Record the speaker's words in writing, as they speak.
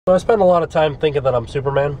So I spend a lot of time thinking that I'm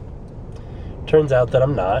Superman. Turns out that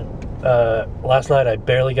I'm not. Last night I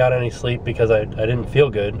barely got any sleep because I didn't feel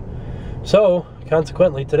good. So,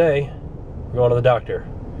 consequently, today, we're going to the doctor.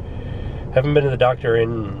 Haven't been to the doctor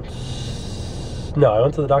in... No, I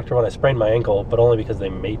went to the doctor when I sprained my ankle, but only because they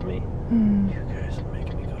made me. You guys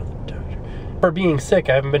make me go to the doctor. For being sick,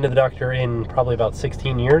 I haven't been to the doctor in probably about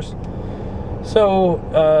 16 years. So,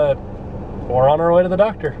 we're on our way to the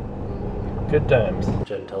doctor. Good times.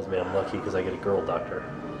 Jen tells me I'm lucky because I get a girl doctor.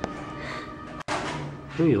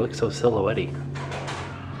 Ooh, you look so silhouette-y.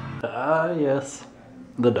 Ah, yes.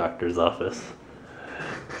 The doctor's office.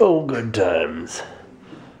 Oh, good times.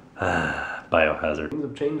 Ah, Biohazard. Things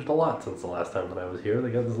have changed a lot since the last time that I was here.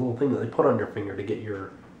 They got this little thing that they put on your finger to get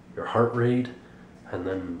your heart rate. And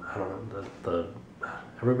then, I don't know,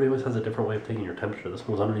 everybody always has a different way of taking your temperature. This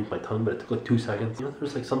one was underneath my tongue, but it took like 2 seconds. You know,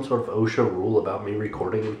 there's like some sort of OSHA rule about me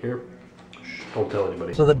recording in here. Shh, don't tell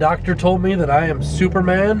anybody. So the doctor told me that I am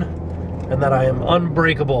Superman and that I am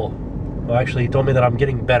unbreakable. Well, actually, he told me that I'm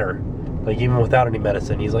getting better. Like, even without any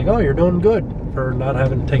medicine. He's like, oh, you're doing good for not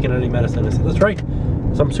having taken any medicine. I said, that's right,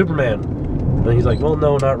 so I'm Superman. And he's like, well,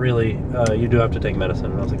 no, not really. You do have to take medicine.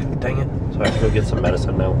 And I was like, dang it. So I have to go get some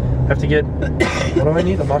medicine now. I have to get, what do I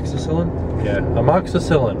need? Amoxicillin? Yeah,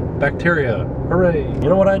 amoxicillin. Bacteria. Hooray. You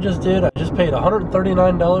know what I just did? I just paid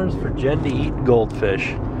 $139 for Jen to eat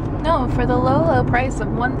goldfish. No, for the low price of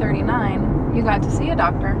 $139, you got to see a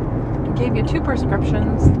doctor. He gave you 2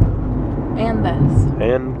 prescriptions. And this.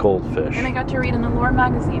 And goldfish. And I got to read an Allure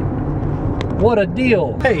magazine. What a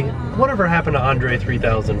deal. Hey, whatever happened to Andre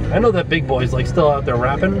 3000? I know that big boy's like still out there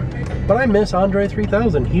rapping, but I miss Andre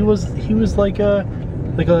 3000. He was like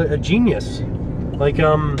a genius. Like,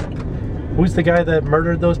 who's the guy that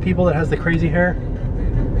murdered those people that has the crazy hair?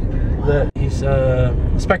 He's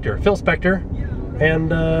Spector, Phil Spector, and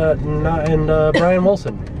Brian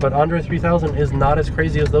Wilson. But Andre 3000 is not as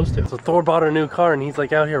crazy as those two. So Thor bought a new car and he's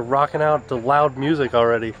like out here rocking out to loud music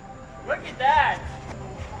already. Look at that!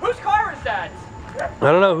 Whose car is that?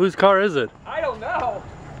 I don't know, whose car is it? I don't know.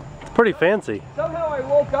 It's pretty fancy. Somehow I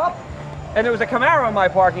woke up and there was a Camaro in my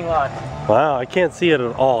parking lot. Wow, I can't see it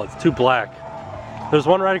at all. It's too black. There's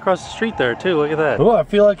one right across the street there too, look at that. Oh, I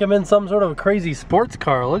feel like I'm in some sort of crazy sports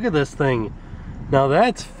car. Look at this thing. Now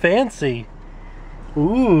that's fancy.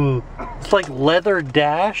 Ooh, it's like leather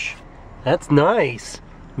dash. That's nice.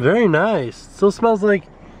 Very nice. Still smells like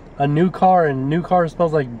a new car, and new car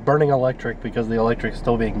smells like burning electric because the electric's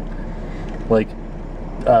still being, like,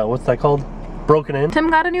 what's that called? Broken in. Tim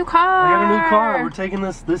got a new car. I got a new car. We're taking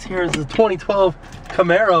this here is the 2012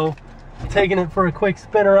 Camaro. Taking it for a quick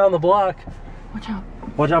spin around the block. Watch out.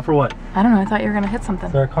 Watch out for what? I don't know, I thought you were gonna hit something.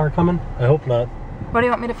 Is there a car coming? I hope not. What do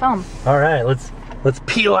you want me to film? All right, let's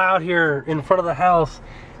peel out here in front of the house.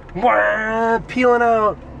 Wah, peeling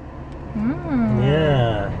out.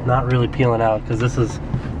 Yeah, not really peeling out because this is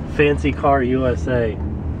Fancy Car USA.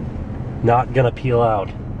 Not gonna peel out.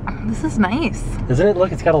 This is nice. Isn't it?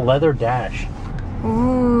 Look, it's got a leather dash.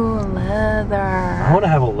 Ooh, leather. I want to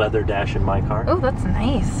have a leather dash in my car. Oh, that's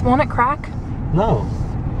nice. Won't it crack? No.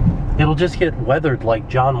 It'll just get weathered like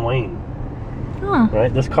John Wayne. Huh.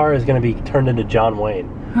 Right? This car is going to be turned into John Wayne.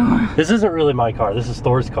 This isn't really my car. This is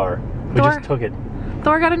Thor's car. We just took it.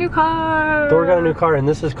 Thor got a new car. Thor got a new car, and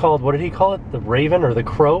this is called, what did he call it? The Raven or the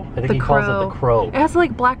Crow? I think he calls it the Crow. It has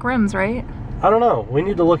like black rims, right? I don't know. We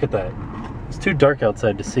need to look at that. It's too dark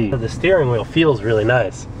outside to see. The steering wheel feels really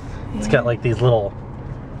nice. Yeah. It's got like these little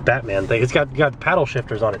Batman things. It's got paddle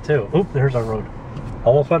shifters on it too. Oop, there's our road.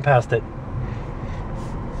 Almost went past it.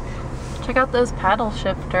 Check out those paddle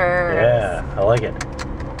shifters. Yeah, I like it.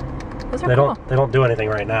 Those are cool. They don't do anything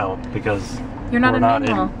right now because you're not we're in not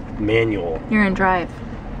manual. In manual. You're in drive.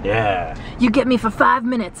 Yeah. You get me for 5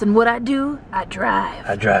 minutes, and what I do, I drive.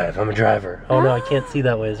 I drive. I'm a driver. Oh no, I can't see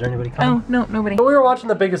that way. Is there anybody coming? Oh no, nobody. We were watching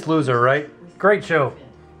The Biggest Loser, right? Great show.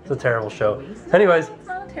 It's a terrible show. Anyways. It's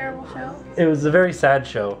not a terrible show. It was a very sad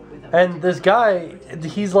show. And this guy,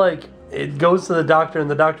 he's like, it goes to the doctor,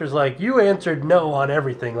 and the doctor's like, you answered no on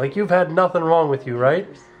everything. Like, you've had nothing wrong with you, right?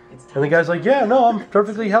 And the guy's like, yeah, no, I'm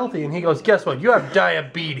perfectly healthy. And he goes, guess what? You have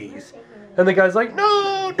diabetes. And the guy's like,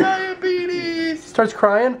 no, diabetes. He starts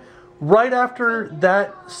crying. Right after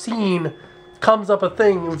that scene comes up a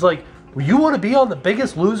thing. It was like, you want to be on The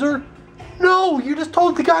Biggest Loser? No, you just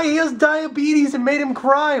told the guy he has diabetes and made him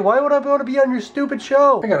cry. Why would I want to be on your stupid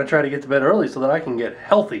show? I gotta try to get to bed early so that I can get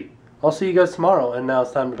healthy. I'll see you guys tomorrow, and now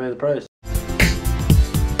it's time to pay the price.